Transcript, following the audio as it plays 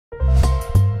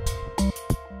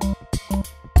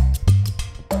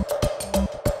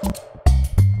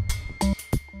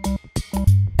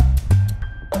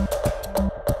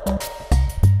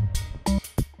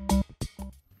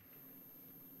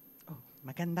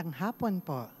Magandang hapon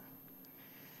po.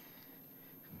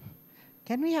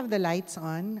 Can we have the lights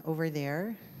on over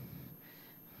there?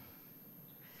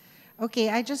 Okay,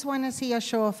 I just want to see a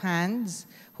show of hands.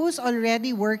 Who's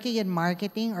already working in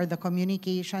marketing or the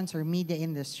communications or media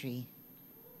industry?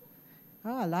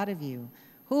 Oh, a lot of you.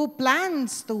 Who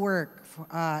plans to work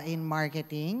in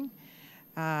marketing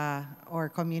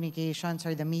or communications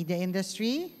or the media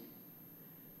industry?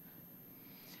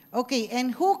 Okay,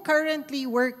 and who currently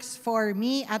works for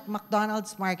me at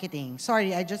McDonald's Marketing?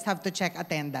 Sorry, I just have to check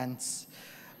attendance.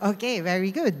 Okay,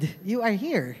 very good. You are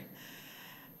here.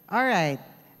 All right.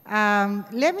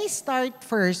 Let me start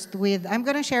first with, I'm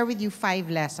going to share with you 5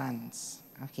 lessons.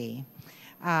 Okay.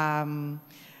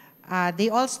 They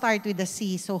all start with a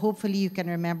C, so hopefully you can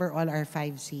remember all our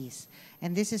 5 Cs.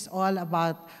 And this is all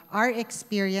about our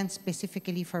experience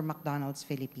specifically for McDonald's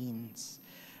Philippines.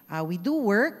 We do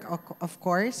work, of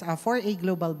course, for a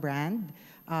global brand,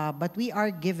 but we are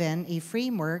given a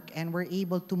framework and we're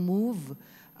able to move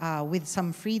with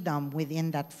some freedom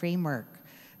within that framework.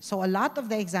 So a lot of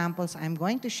the examples I'm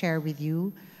going to share with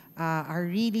you are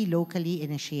really locally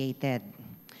initiated.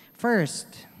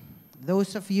 First,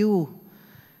 those of you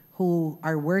who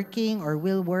are working or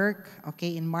will work,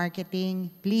 okay, in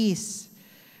marketing, please,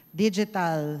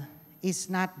 digital is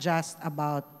not just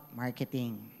about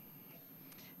marketing.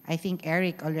 I think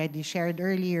Eric already shared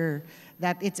earlier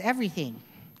that it's everything.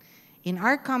 In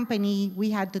our company, we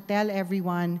had to tell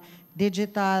everyone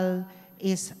digital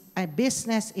is a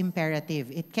business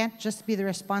imperative. It can't just be the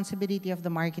responsibility of the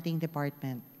marketing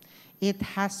department. It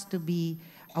has to be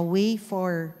a way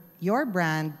for your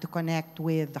brand to connect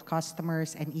with the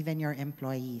customers and even your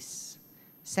employees.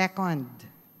 Second,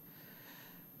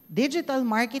 digital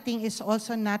marketing is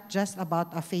also not just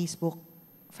about a Facebook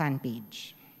fan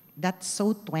page. That's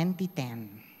so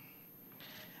 2010.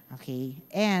 Okay?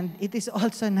 And it is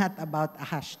also not about a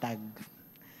hashtag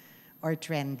or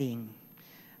trending.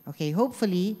 Okay,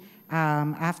 hopefully,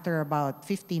 after about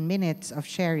 15 minutes of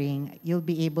sharing, you'll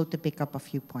be able to pick up a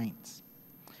few points.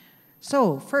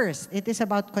 So, first, it is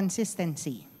about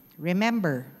consistency.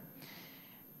 Remember,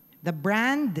 the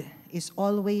brand is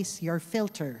always your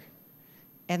filter,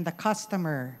 and the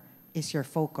customer is your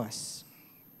focus.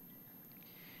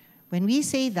 When we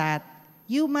say that,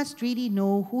 you must really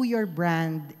know who your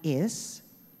brand is,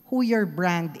 who your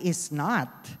brand is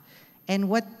not, and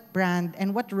what brand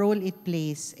and what role it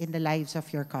plays in the lives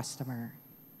of your customer.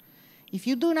 If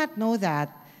you do not know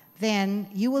that, then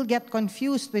you will get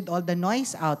confused with all the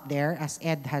noise out there, as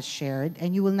Ed has shared,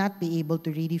 and you will not be able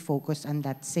to really focus on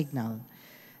that signal.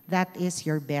 That is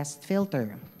your best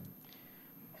filter.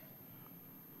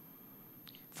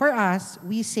 For us,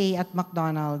 we say at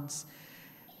McDonald's,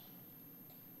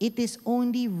 it is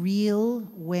only real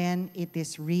when it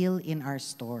is real in our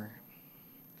store.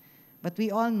 But we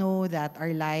all know that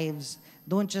our lives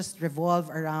don't just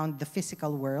revolve around the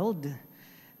physical world.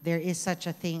 There is such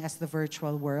a thing as the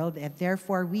virtual world, and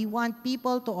therefore we want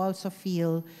people to also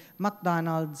feel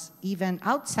McDonald's even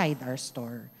outside our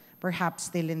store, perhaps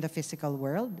still in the physical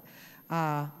world,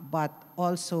 but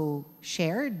also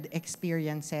shared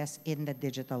experiences in the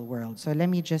digital world. So let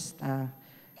me just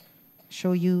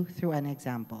show you through an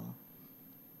example.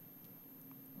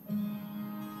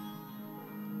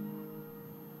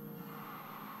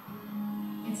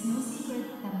 It's no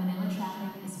secret that Manila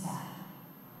traffic is bad.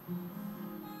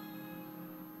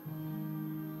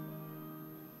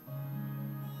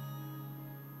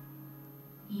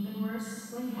 Even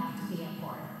worse when you have to pay up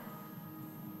for it.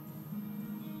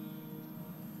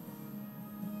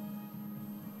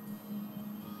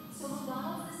 So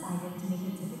McDonald's decided to make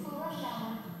a typical rush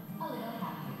hour a little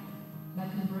happier by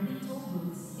converting toll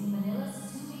booths in Manila's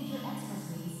 2 major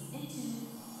expressways into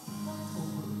the toll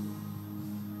booth.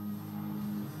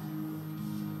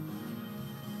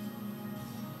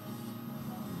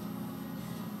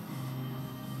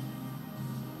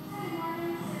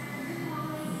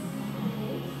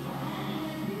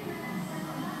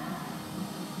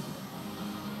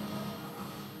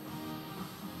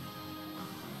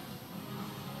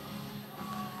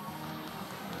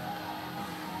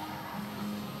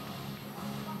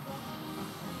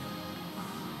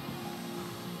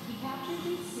 Captured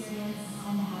the experience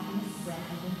and the happiness spread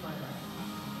even further.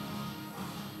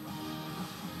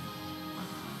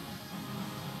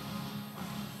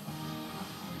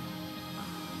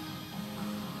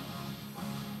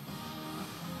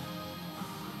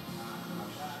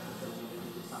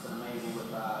 Something amazing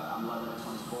with I'm Loving It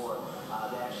 24.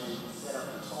 They actually set up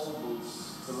the toll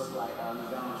booths to look like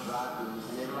McDonald's drive-thrus,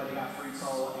 and everybody got free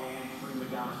toll and free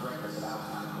McDonald's breakfast, so that was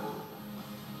kind of cool.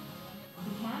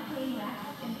 The campaign racked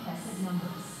up impressive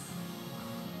numbers.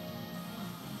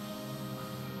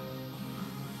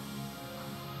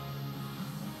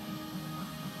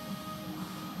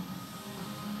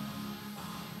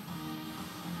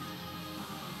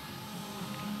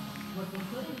 What they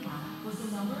couldn't count was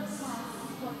the number of smiles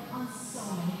he put on so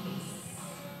many faces.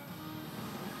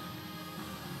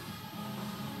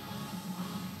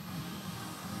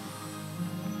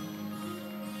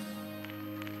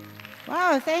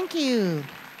 Wow, thank you.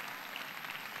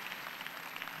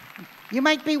 You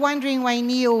might be wondering why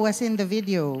Neo was in the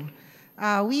video.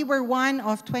 We were one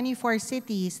of 24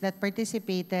 cities that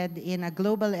participated in a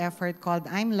global effort called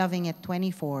I'm Loving It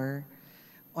 24.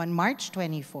 On March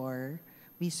 24,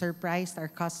 we surprised our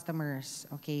customers,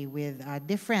 okay, with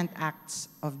different acts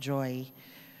of joy.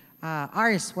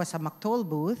 Ours was a McToll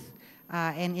booth,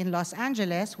 and in Los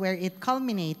Angeles, where it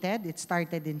culminated, it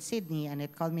started in Sydney and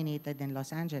it culminated in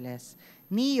Los Angeles.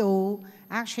 Neo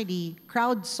actually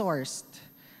crowdsourced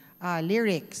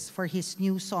lyrics for his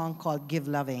new song called Give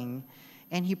Loving,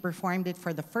 and he performed it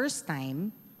for the first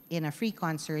time in a free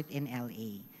concert in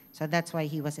LA. So that's why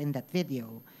he was in that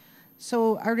video.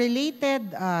 So a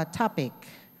related topic,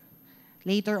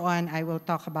 later on I will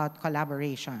talk about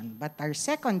collaboration, but our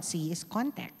second C is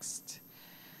context.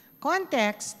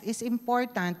 Context is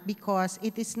important because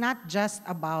it is not just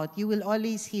about, you will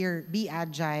always hear, be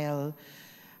agile,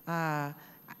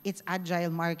 it's agile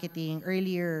marketing.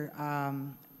 Earlier,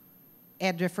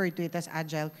 Ed referred to it as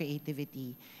agile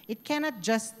creativity. It cannot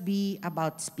just be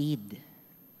about speed.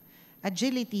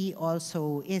 Agility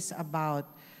also is about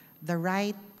the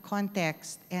right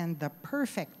context and the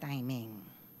perfect timing.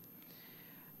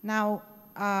 Now,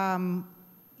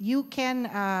 you can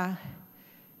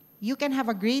have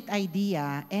a great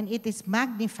idea and it is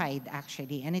magnified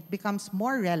actually, and it becomes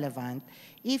more relevant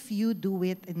if you do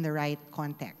it in the right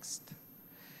context.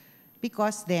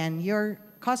 Because then your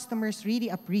customers really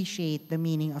appreciate the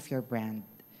meaning of your brand.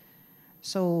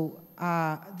 So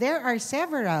there are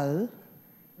several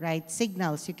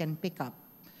signals you can pick up.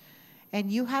 And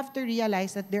you have to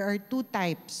realize that there are two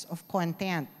types of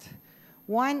content.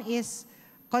 One is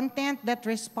content that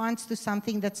responds to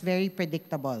something that's very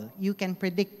predictable. You can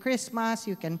predict Christmas,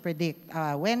 you can predict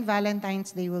when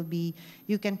Valentine's Day will be,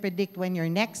 you can predict when your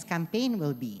next campaign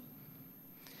will be.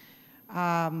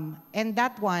 And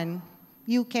that one,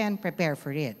 you can prepare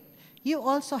for it. You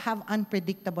also have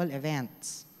unpredictable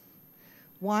events.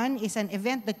 One is an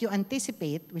event that you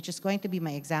anticipate, which is going to be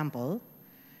my example,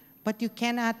 but you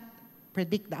cannot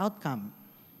predict the outcome.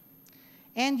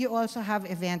 And you also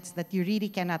have events that you really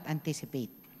cannot anticipate.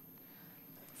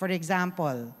 For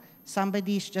example,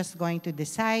 somebody's just going to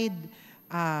decide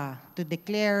to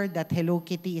declare that Hello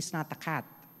Kitty is not a cat.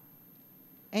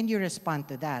 And you respond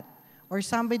to that. Or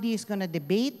somebody is going to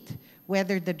debate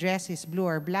whether the dress is blue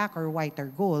or black or white or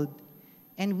gold,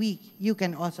 and you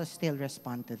can also still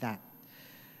respond to that.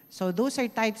 So those are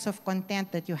types of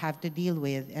content that you have to deal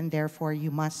with, and therefore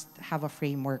you must have a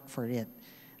framework for it.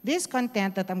 This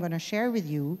content that I'm going to share with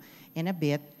you in a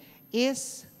bit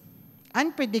is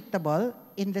unpredictable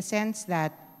in the sense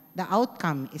that the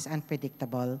outcome is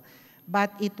unpredictable,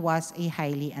 but it was a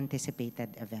highly anticipated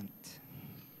event.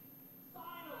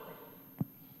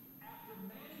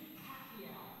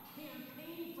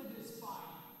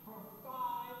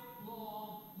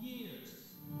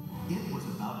 It was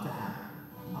about to happen.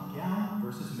 Pacquiao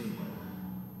versus Mayweather.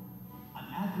 An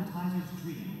advertiser's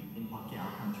dream in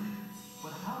Pacquiao country.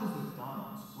 But how does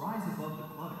McDonald's rise above the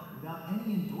clutter without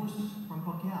any endorsement from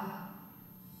Pacquiao?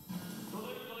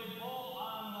 Tuloy-tuloy po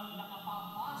ang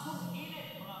nakapapasok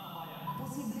init, mga kabayan.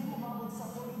 Posibleng umabot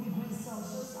sa 40 degrees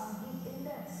Celsius ang heat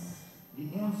index.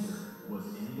 The answer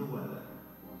was in the weather.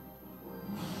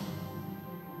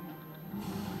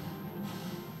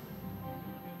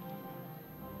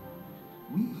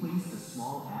 We placed a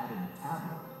small ad in a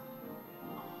tabloid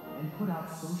and put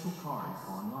out social cards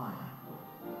online.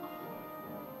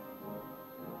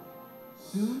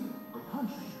 Soon, the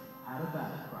country had a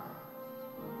battle cry.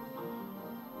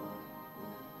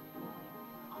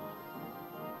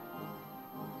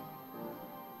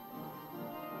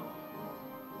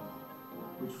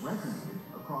 Which resonated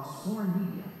across foreign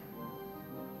media.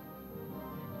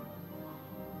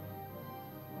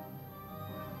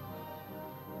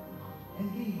 And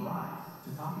gave rise to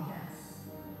copycats.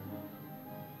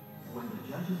 When the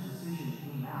judge's decision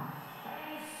came out,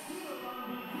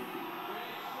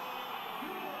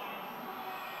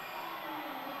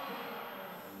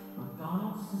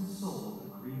 McDonald's consoled the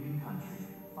grieving country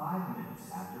 5 minutes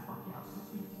after Pacquiao's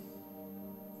defeat.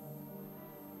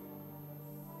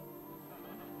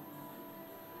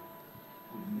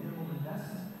 With minimal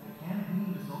investment, the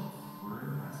campaign results were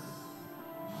impressive.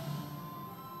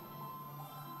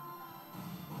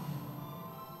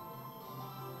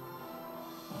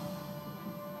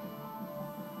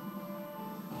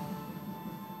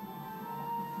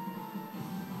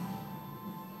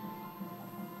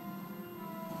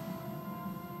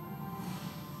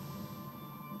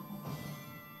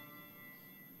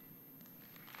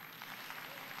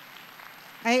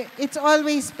 it's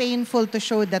always painful to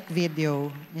show that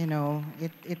video,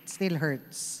 it still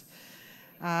hurts.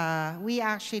 We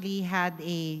actually had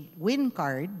a win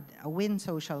card, a win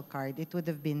social card. It would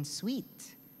have been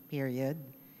sweet, period.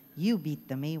 You beat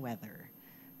the Mayweather.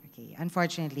 Okay,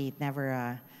 unfortunately,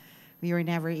 we were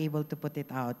never able to put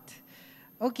it out.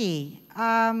 Okay,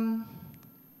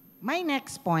 my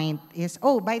next point is,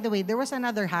 by the way, there was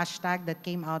another hashtag that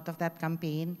came out of that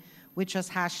campaign, which was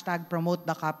hashtag promote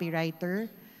the copywriter.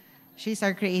 She's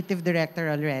our creative director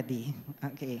already.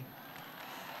 Okay.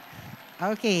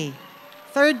 Okay.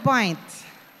 Third point,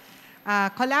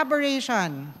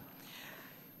 collaboration.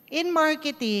 In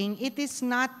marketing, it is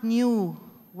not new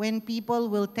when people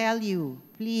will tell you,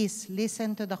 please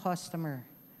listen to the customer.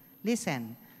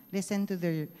 Listen to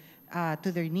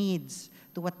their needs,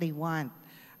 to what they want,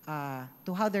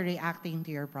 to how they're reacting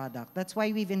to your product. That's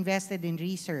why we've invested in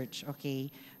research, okay,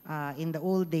 in the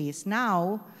old days.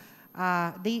 Now,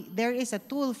 there is a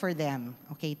tool for them,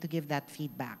 okay, to give that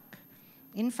feedback.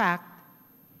 In fact,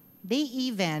 they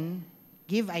even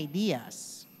give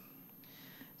ideas.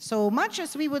 So much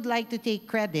as we would like to take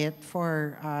credit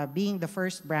for being the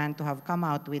first brand to have come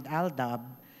out with Aldab,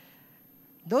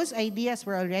 those ideas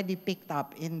were already picked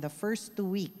up in the first 2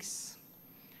 weeks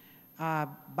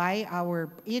by our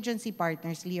agency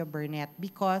partners, Leo Burnett,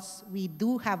 because we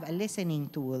do have a listening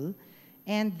tool,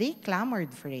 and they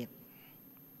clamored for it.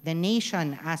 The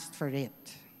nation asked for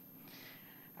it.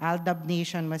 Aldab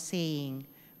Nation was saying,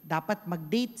 dapat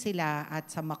mag-date sila at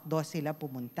sa McDo sila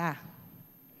pumunta.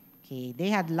 Okay, they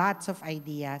had lots of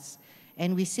ideas,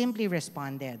 and we simply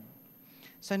responded.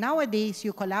 So nowadays,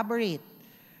 you collaborate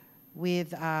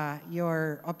with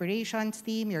your operations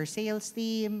team, your sales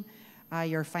team,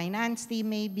 your finance team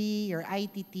maybe, your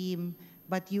IT team,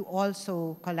 but you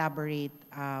also collaborate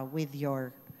with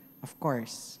your, of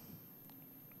course,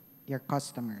 your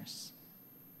customers.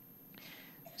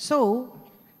 So,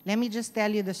 let me just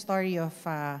tell you the story of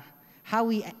how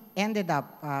we ended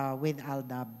up with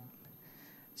Aldab.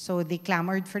 So they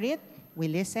clamored for it, we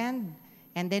listened,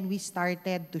 and then we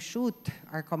started to shoot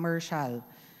our commercial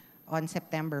on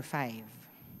September 5.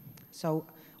 So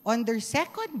on their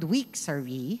second week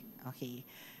survey, okay,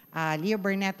 Leo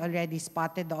Burnett already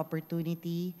spotted the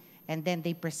opportunity, and then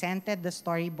they presented the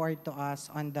storyboard to us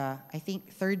on the, I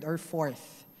think, 3rd or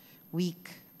 4th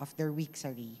week of their week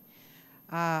survey.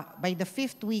 By the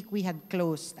 5th week, we had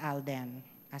closed Alden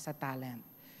as a talent.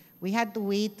 We had to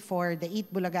wait for the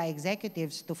Eat Bulaga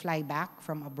executives to fly back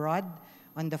from abroad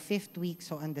on the 5th week.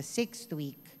 So on the 6th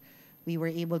week, we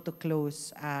were able to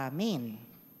close Maine.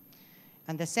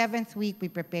 On the 7th week, we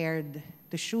prepared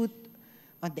to shoot.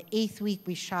 On the 8th week,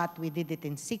 we shot. We did it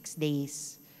in 6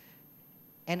 days.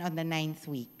 And on the 9th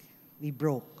week, we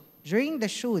broke. During the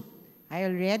shoot, I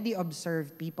already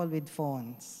observed people with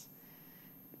phones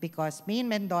because Maine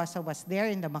Mendoza was there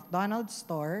in the McDonald's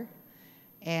store,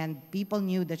 and people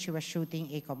knew that she was shooting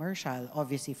a commercial,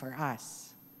 obviously for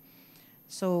us.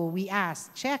 So we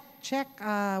asked, check,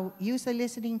 use the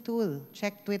listening tool,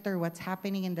 check Twitter, what's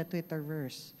happening in the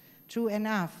Twitterverse. True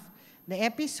enough, the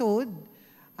episode,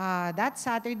 that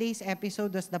Saturday's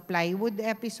episode was the plywood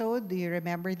episode. Do you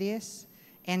remember this?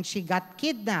 And she got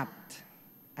kidnapped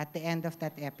at the end of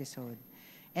that episode.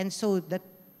 And so the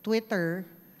Twitter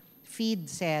feed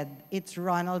said, it's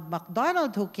Ronald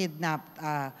McDonald who kidnapped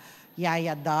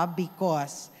Yaya Dub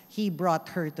because he brought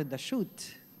her to the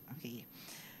shoot. Okay.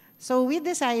 So we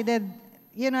decided,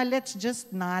 let's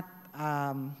just not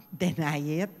deny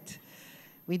it.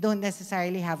 We don't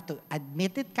necessarily have to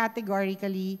admit it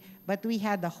categorically, but we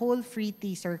had a whole free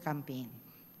teaser campaign.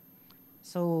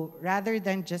 So rather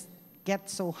than just get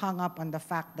so hung up on the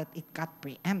fact that it got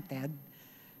preempted,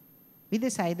 we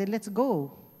decided, let's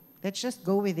go. Let's just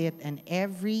go with it, and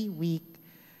every week,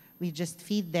 we just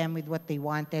feed them with what they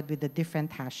wanted with a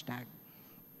different hashtag.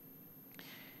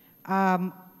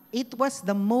 It was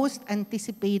the most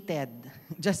anticipated,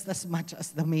 just as much as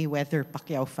the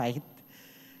Mayweather-Pacquiao fight,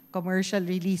 commercial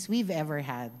release we've ever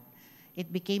had.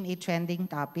 It became a trending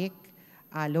topic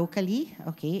locally,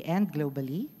 okay, and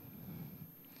globally.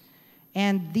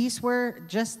 And these were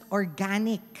just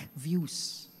organic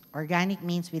views. Organic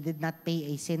means we did not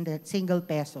pay a single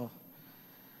peso.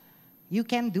 You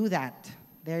can do that.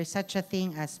 There is such a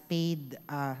thing as paid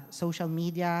social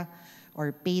media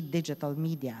or paid digital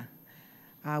media.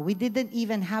 We didn't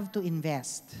even have to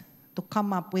invest to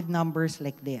come up with numbers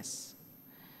like this.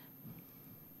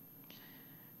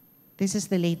 This is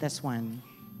the latest one.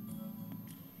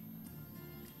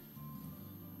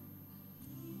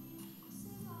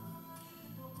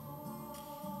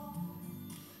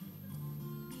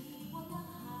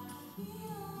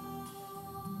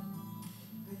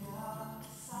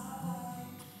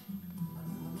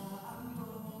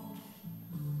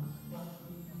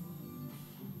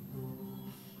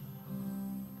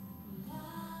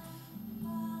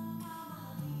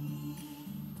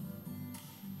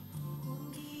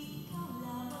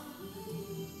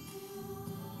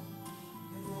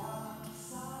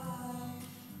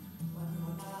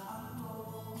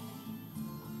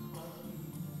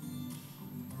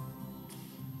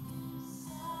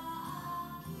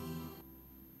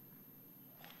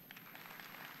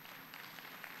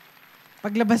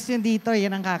 Paglabas nyo dito,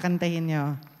 yan ang kakantahin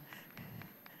nyo.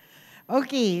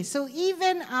 Okay, so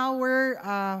even our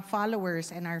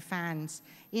followers and our fans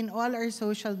in all our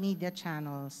social media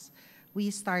channels,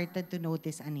 we started to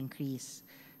notice an increase.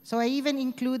 So I even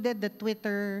included the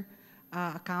Twitter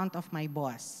account of my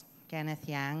boss, Kenneth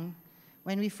Yang.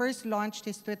 When we first launched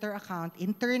his Twitter account,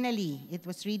 internally, it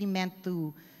was really meant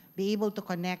to be able to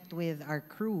connect with our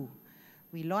crew.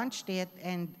 We launched it,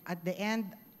 and at the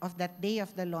end of that day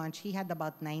of the launch, he had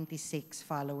about 96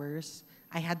 followers.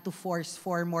 I had to force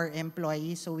 4 more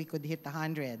employees so we could hit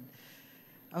 100.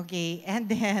 Okay, and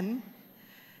then,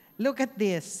 look at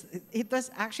this. It was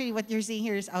actually, what you're seeing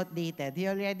here is outdated. He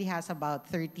already has about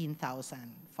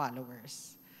 13,000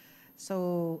 followers.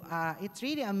 So it's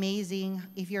really amazing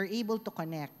if you're able to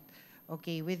connect,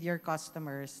 okay, with your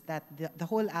customers, that the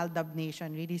whole Aldab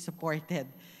Nation really supported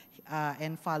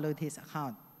and followed his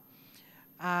account.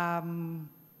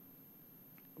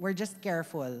 We're just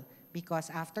careful because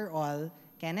after all,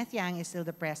 Kenneth Yang is still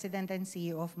the president and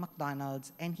CEO of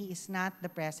McDonald's, and he is not the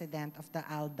president of the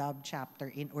Aldab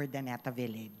chapter in Urdaneta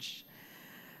Village.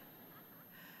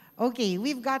 Okay,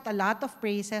 we've got a lot of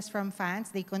praises from fans.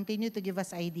 They continue to give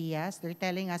us ideas. They're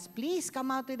telling us, please come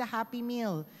out with a Happy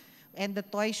Meal. And the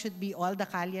toy should be all the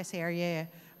Calles area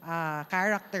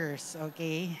characters,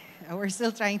 okay? We're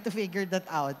still trying to figure that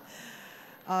out.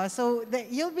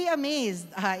 You'll be amazed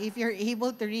if you're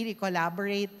able to really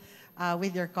collaborate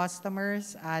with your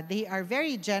customers. They are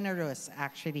very generous,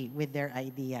 actually, with their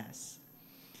ideas.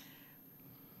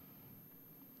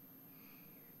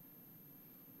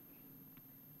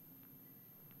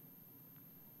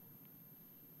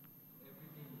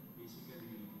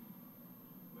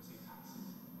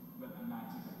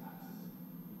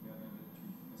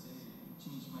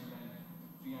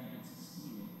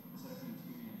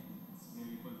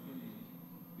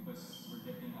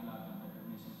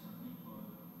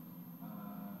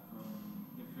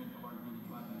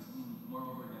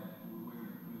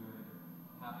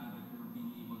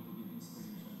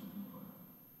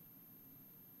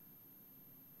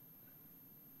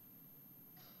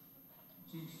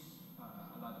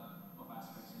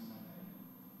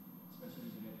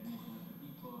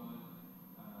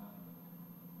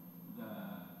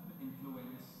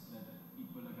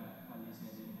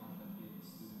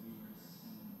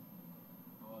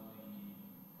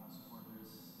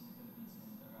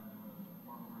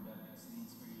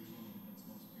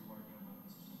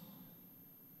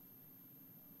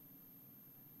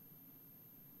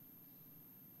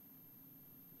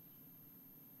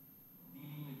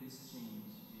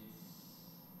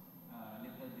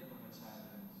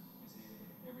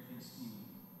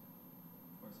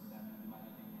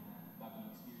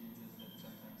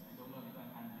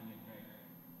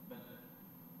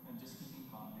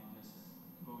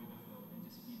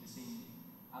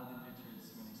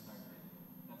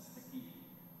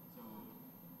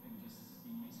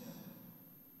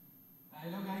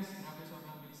 Hello guys, grabe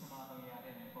sobrang bilis na mga pangyayari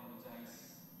and I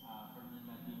apologize for me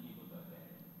not being able to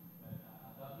attend. But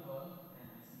I love you all and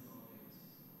I see you all very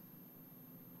soon.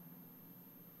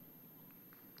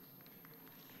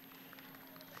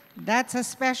 That's a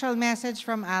special message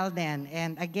from Alden.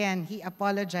 And again, he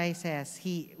apologizes.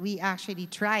 We actually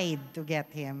tried to get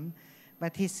him,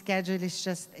 but his schedule is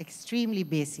just extremely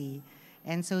busy.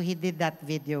 And so he did that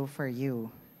video for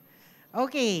you.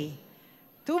 Okay.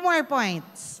 2 more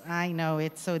points. I know,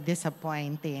 it's so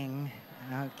disappointing.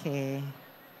 Okay.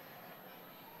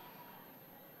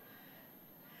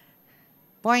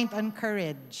 Point on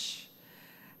courage.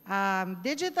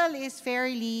 Digital is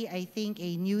fairly, I think,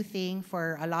 a new thing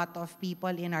for a lot of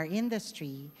people in our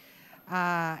industry,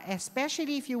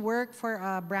 especially if you work for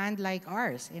a brand like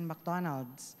ours in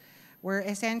McDonald's. We're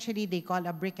essentially, they call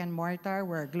a brick and mortar.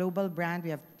 We're a global brand.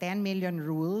 We have 10 million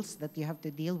rules that you have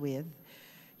to deal with.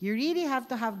 You really have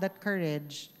to have that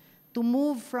courage to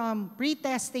move from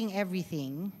pre-testing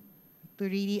everything to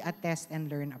really a test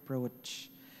and learn approach.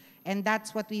 And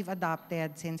that's what we've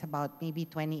adopted since about maybe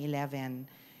 2011.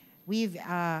 We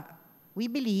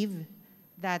believe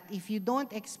that if you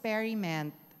don't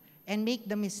experiment and make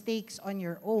the mistakes on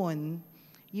your own,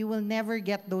 you will never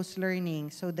get those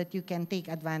learnings so that you can take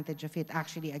advantage of it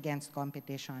actually against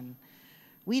competition.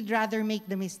 We'd rather make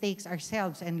the mistakes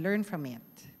ourselves and learn from it.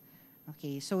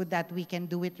 Okay, so that we can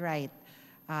do it right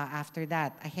after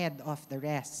that, ahead of the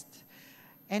rest.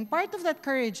 And part of that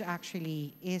courage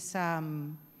actually is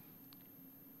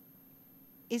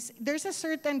there's a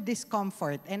certain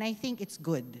discomfort, and I think it's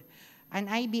good. An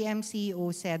IBM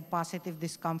CEO said positive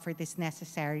discomfort is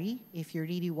necessary if you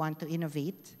really want to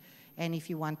innovate and if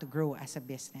you want to grow as a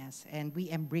business. And we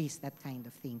embrace that kind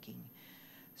of thinking.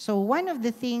 So one of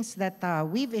the things that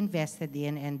we've invested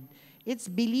in, and it's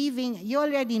believing, you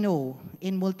already know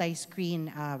in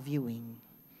multi-screen viewing,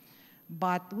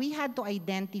 but we had to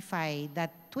identify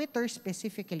that Twitter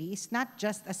specifically is not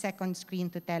just a second screen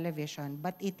to television,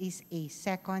 but it is a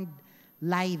second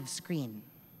live screen.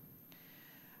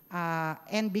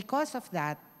 And because of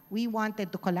that, we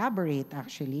wanted to collaborate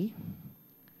actually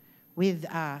with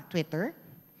Twitter.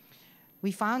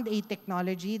 We found a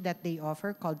technology that they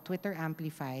offer called Twitter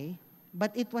Amplify, but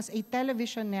it was a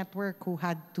television network who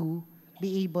had to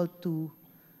be able to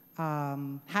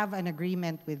have an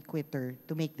agreement with Twitter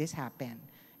to make this happen.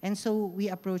 And so we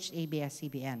approached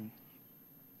ABS-CBN,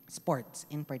 sports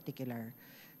in particular.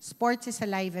 Sports is a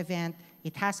live event.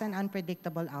 It has an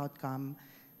unpredictable outcome.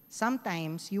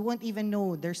 Sometimes you won't even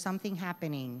know there's something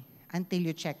happening until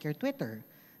you check your Twitter.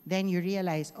 Then you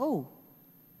realize, oh,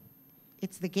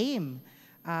 it's the game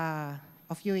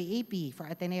of UAAP for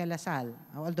Ateneo Lasal,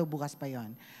 although bukas pa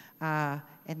yun.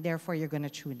 And therefore, you're going to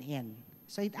tune in.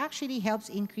 So it actually helps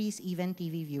increase even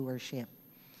TV viewership.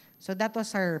 So that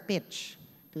was our pitch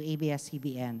to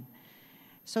ABS-CBN.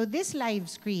 So this live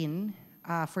screen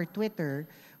for Twitter,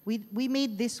 we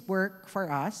made this work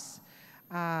for us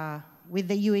with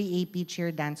the UAAP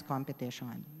cheer dance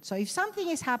competition. So if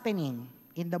something is happening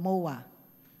in the MOA,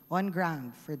 on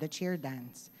ground for the cheer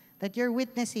dance, that you're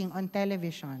witnessing on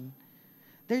television,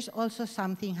 there's also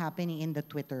something happening in the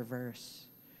Twitterverse.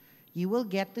 You will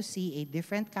get to see a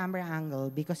different camera angle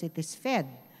because it is fed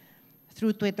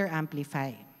through Twitter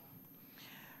Amplify.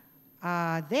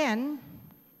 Then,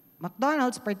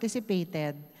 McDonald's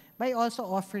participated by also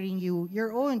offering you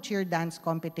your own cheer dance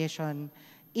competition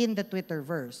in the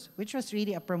Twitterverse, which was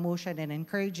really a promotion and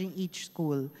encouraging each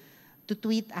school to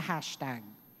tweet a hashtag.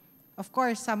 Of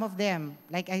course, some of them,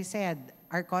 like I said,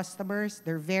 our customers,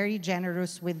 they're very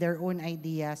generous with their own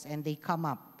ideas and they come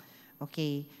up,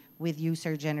 okay, with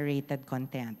user-generated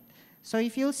content. So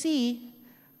if you'll see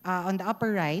on the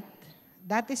upper right,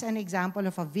 that is an example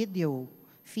of a video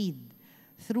feed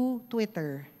through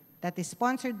Twitter that is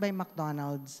sponsored by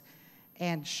McDonald's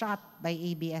and shot by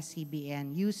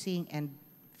ABS-CBN using and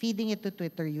feeding it to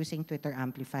Twitter using Twitter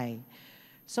Amplify.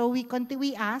 So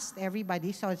we asked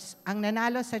everybody, so ang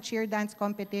nanalo sa cheer dance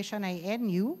competition ay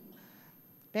NU,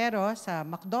 pero sa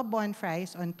McDo Bon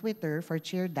Fries on Twitter for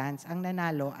cheer dance, ang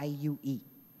nanalo ay UE.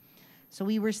 So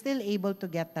we were still able to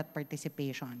get that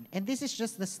participation. And this is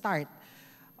just the start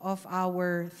of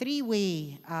our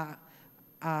three-way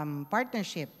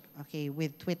partnership, okay,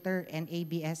 with Twitter and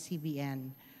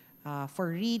ABS-CBN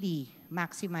for really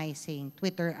maximizing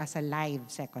Twitter as a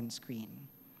live second screen.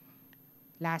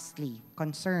 Lastly,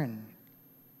 concern.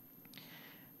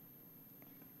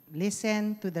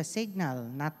 Listen to the signal,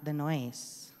 not the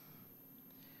noise.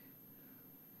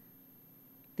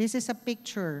 This is a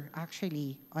picture,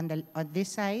 actually, on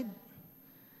this side.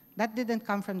 That didn't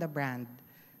come from the brand.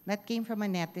 That came from a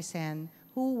netizen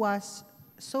who was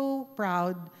so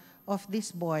proud of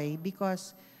this boy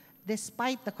because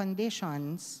despite the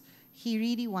conditions, he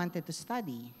really wanted to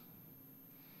study.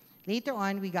 Later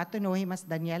on, we got to know him as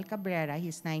Daniel Cabrera.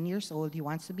 He's 9 years old. He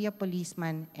wants to be a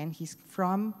policeman, and he's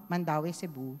from Mandaue,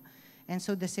 Cebu. And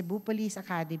so the Cebu Police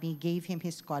Academy gave him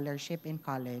his scholarship in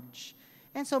college.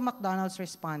 And so McDonald's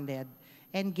responded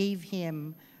and gave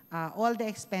him all the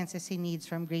expenses he needs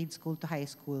from grade school to high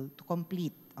school to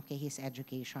complete, okay, his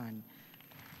education.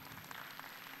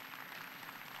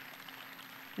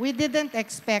 We didn't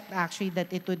expect, actually,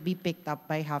 that it would be picked up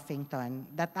by Huffington.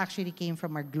 That actually came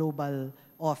from our global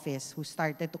office who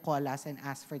started to call us and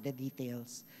ask for the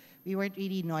details. We weren't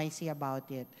really noisy about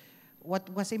it. What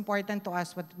was important to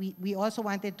us, we also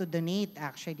wanted to donate,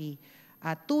 actually,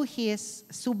 to his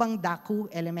Subang Daku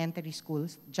Elementary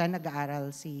Schools. Diyan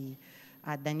nag-aaral si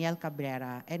Daniel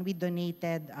Cabrera. And we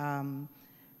donated,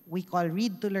 we call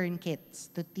Read to Learn kits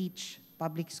to teach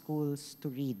public schools to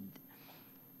read.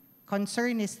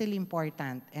 Concern is still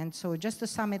important. And so just to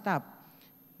sum it up,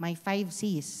 my 5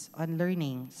 C's on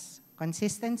learnings.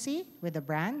 Consistency with the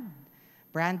brand.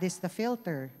 Brand is the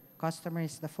filter. Customer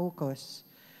is the focus.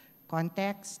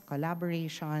 Context,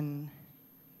 collaboration,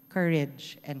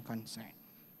 courage, and concern.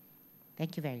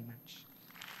 Thank you very much.